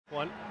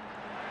one.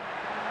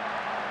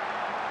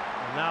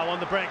 And now on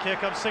the break, here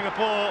comes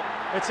Singapore.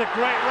 It's a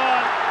great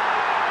run.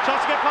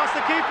 Chance to get past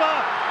the keeper.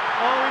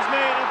 Oh, he's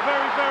made a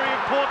very, very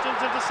important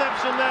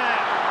interception there.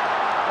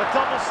 A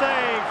double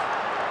save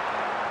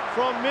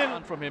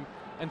from him.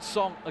 And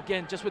Song,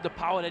 again, just with the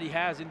power that he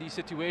has in these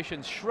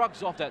situations,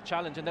 shrugs off that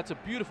challenge, and that's a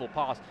beautiful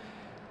pass.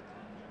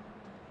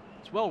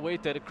 It's well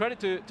weighted. A credit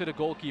to the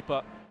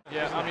goalkeeper.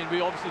 Yeah, I mean,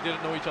 we obviously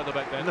didn't know each other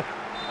back then.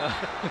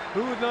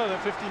 Who would know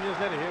that 15 years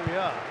later, here we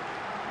are.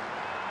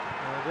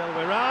 The other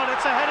way around,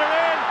 it's a header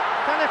in.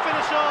 Can they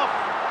finish off?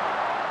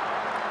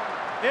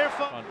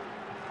 𝐓𝐴.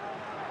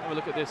 Have a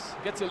look at this.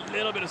 Gets a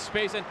little bit of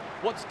space, and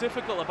what's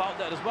difficult about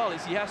that as well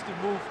is he has to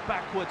move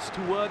backwards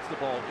towards the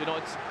ball. You know,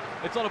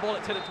 it's not a ball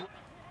that's headed to.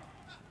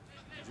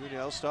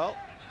 Junior style.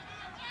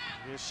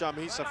 Here's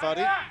Shami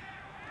Safari.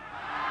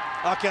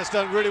 𝐓𝐴's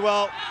done really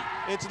well.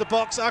 Into the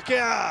box,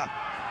 𝐓𝐴.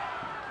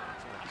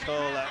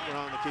 Curl that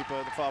around the keeper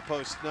at the far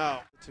post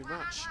now. Too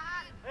much.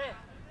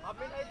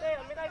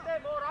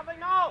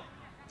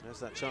 There's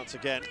that chance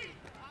again.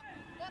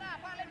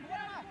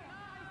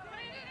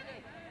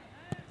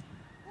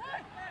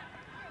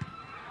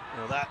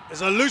 Well, that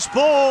is a loose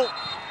ball.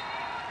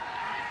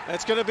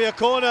 It's going to be a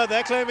corner.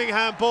 They're claiming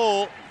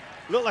handball.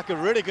 Looked like a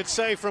really good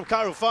save from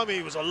Karufami.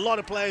 There was a lot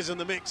of players in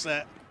the mix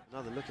there.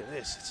 Another look at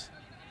this.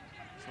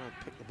 Try and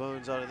pick the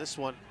bones out of this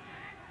one.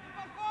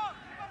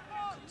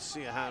 Couldn't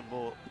see a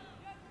handball.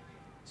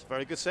 It's a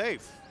very good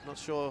save. Not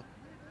sure.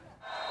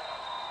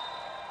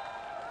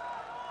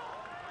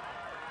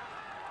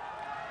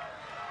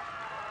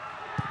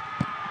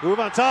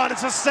 𝐵𝐴,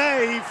 it's a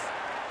save.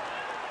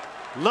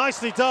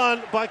 Nicely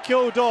done by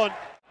𝐶𝐞 𝐆𝐿.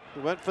 He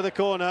went for the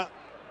corner.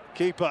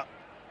 Keeper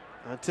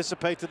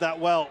anticipated that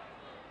well.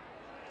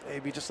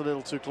 Maybe just a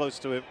little too close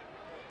to him.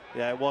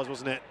 Yeah, it was,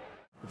 wasn't it?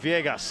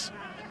 Viegas.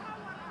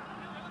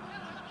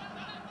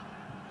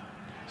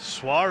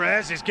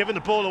 Suarez is giving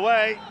the ball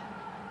away.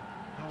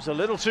 That was a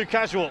little too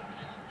casual.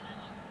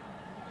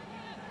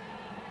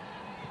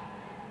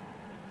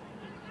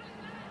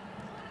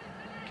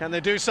 Can they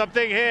do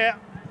something here?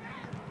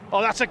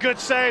 Oh, that's a good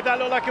save. That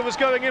looked like it was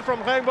going in from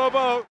𝐵𝐴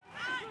𝐵𝐴.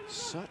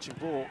 Searching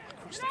ball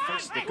across the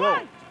face of the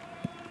goal.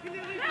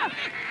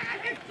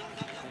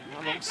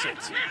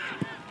 𝐵𝐴.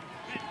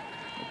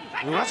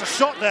 Well, that's a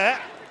shot there.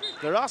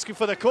 They're asking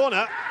for the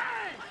corner.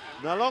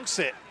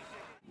 𝐵𝐴.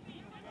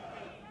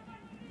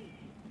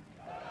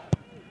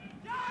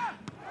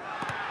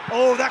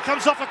 Oh, that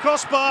comes off a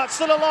crossbar. It's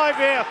still alive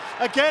here.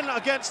 Again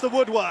against the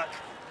woodwork.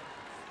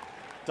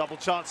 Double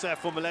chance there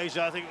for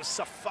Malaysia. I think it was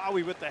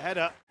Safawi with the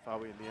header.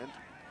 Safawi in the end.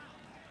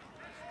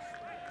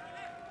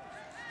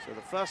 So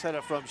the first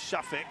header from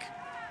Shafiq.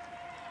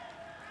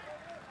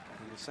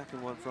 And the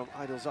second one from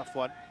Aidil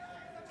Zafwan.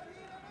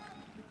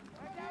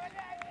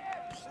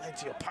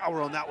 Plenty of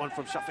power on that one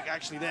from Shafiq.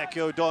 Actually there,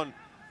 𝐶𝐞 𝐆𝐿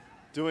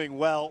doing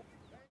well.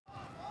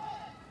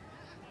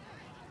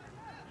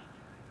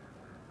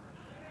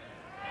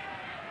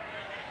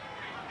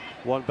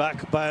 One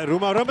back by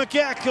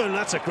𝐵𝐴.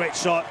 That's a great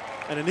shot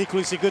and an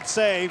equally good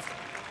save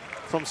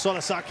from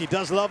Solasaki.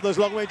 Does love those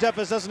long-range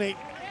efforts, doesn't he?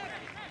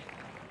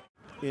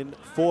 In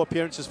 4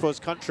 appearances for his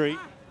country.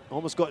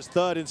 Almost got his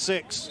 3rd in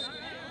 6.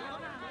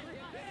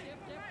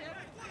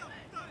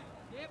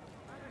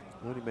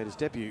 He only made his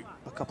debut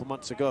a couple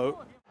months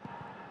ago.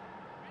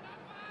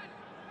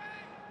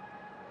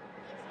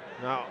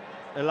 Now,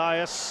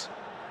 Elias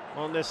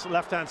on this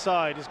left-hand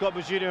side. He's got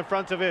Bujino in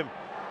front of him.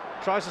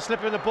 Tries to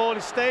slip in the ball.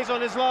 He stays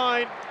on his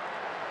line.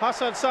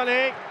 Hassan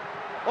Sani.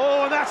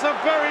 Oh, and that's a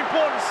very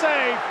important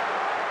save.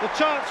 The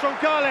chance from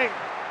Gali.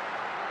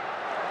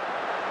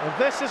 And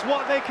this is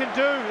what they can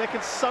do. They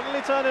can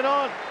suddenly turn it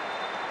on.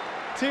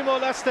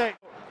 Timor-Leste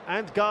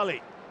and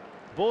Gali.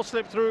 Ball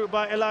slipped through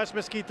by Elias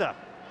Mesquita.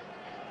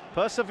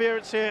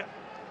 Perseverance here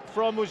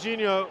from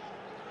Moutinho.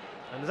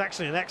 And there's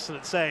actually an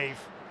excellent save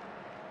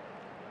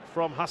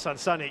from Hassan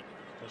Sani.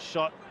 The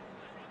shot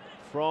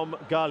from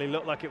Gali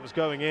looked like it was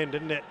going in,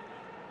 didn't it?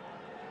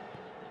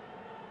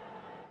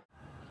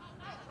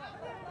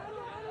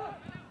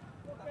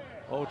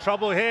 Oh,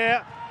 trouble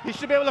here. He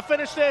should be able to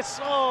finish this.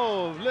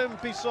 Oh,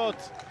 𝐵𝐴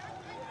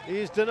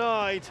is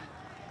denied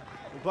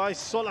by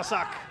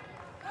Solasak.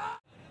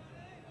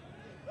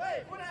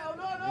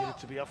 Needed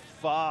to be a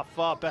far,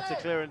 far better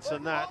clearance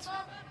than that.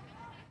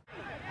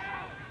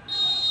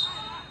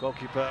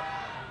 Goalkeeper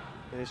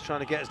is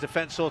trying to get his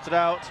defence sorted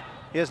out.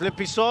 Here's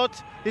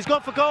𝐵𝐴. He's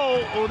gone for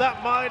goal. Oh,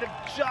 that might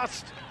have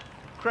just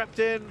crept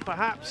in,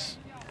 perhaps.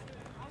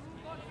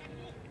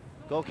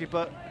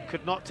 Goalkeeper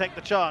could not take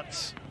the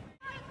chance.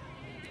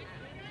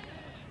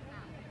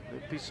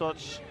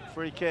 𝐵𝐴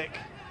free kick.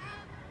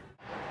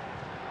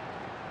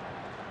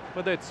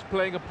 Whether it's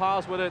playing a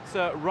pass, whether it's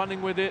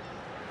running with it.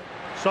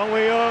 Song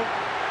Wei-young,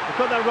 he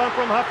got that run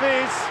from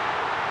Hafiz.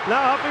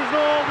 Now Hafiz,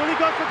 no, will he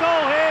go for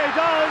goal here? He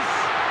does,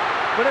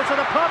 but it's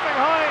at a perfect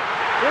height.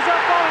 There's a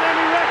foul in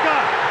Reka,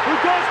 who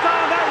goes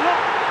down. That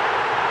look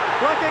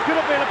like it could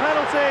have been a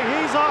penalty.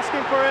 He's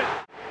asking for it.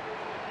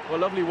 Well,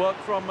 lovely work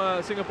from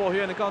Singapore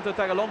here in the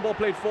counter-attack. A long ball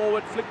played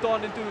forward, flicked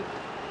on into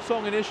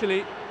Song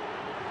initially.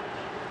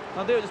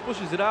 Nadeo just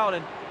pushes it out,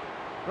 and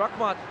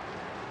Rahmat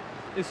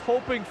is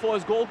hoping for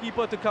his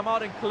goalkeeper to come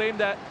out and claim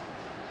that.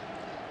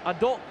 I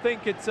don't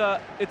think it's a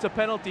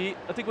penalty.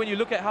 I think when you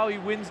look at how he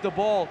wins the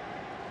ball,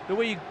 the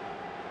way he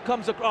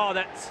comes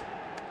across,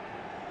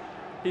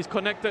 he's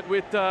connected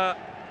with 4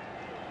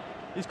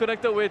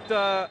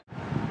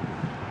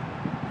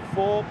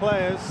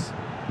 players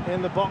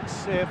in the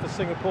box here for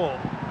Singapore.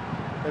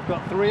 They've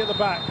got 3 at the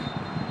back.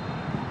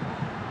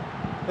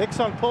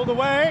 𝐓𝐡𝐞 pulled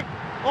away.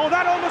 Oh,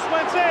 that almost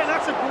went in.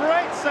 That's a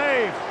great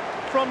save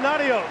from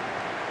Nadeo.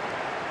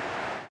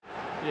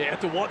 Yeah,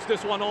 to watch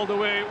this one all the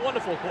way.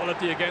 Wonderful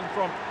quality again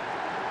from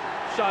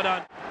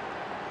Shadan.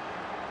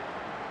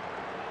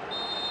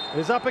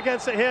 He's up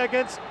against it here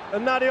against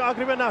Nadeo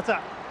Agribenata.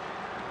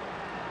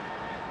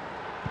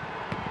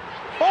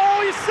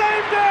 Oh, he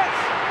saved it!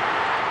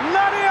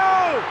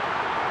 Nadeo!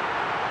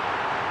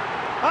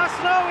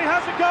 Asnawi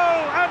has a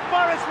go, and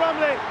Faris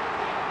Ramli.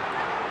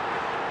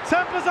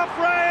 Tempers are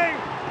fraying.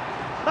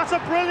 That's a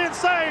brilliant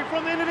save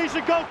from the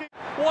Indonesian goalkeeper.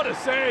 What a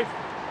save!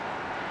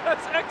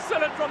 That's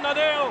excellent from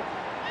Nadeo.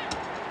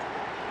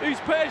 He's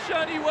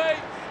patient, he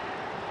waits.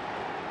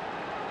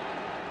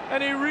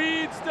 And he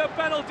reads the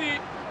penalty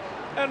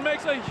and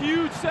makes a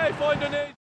huge save for Indonesia.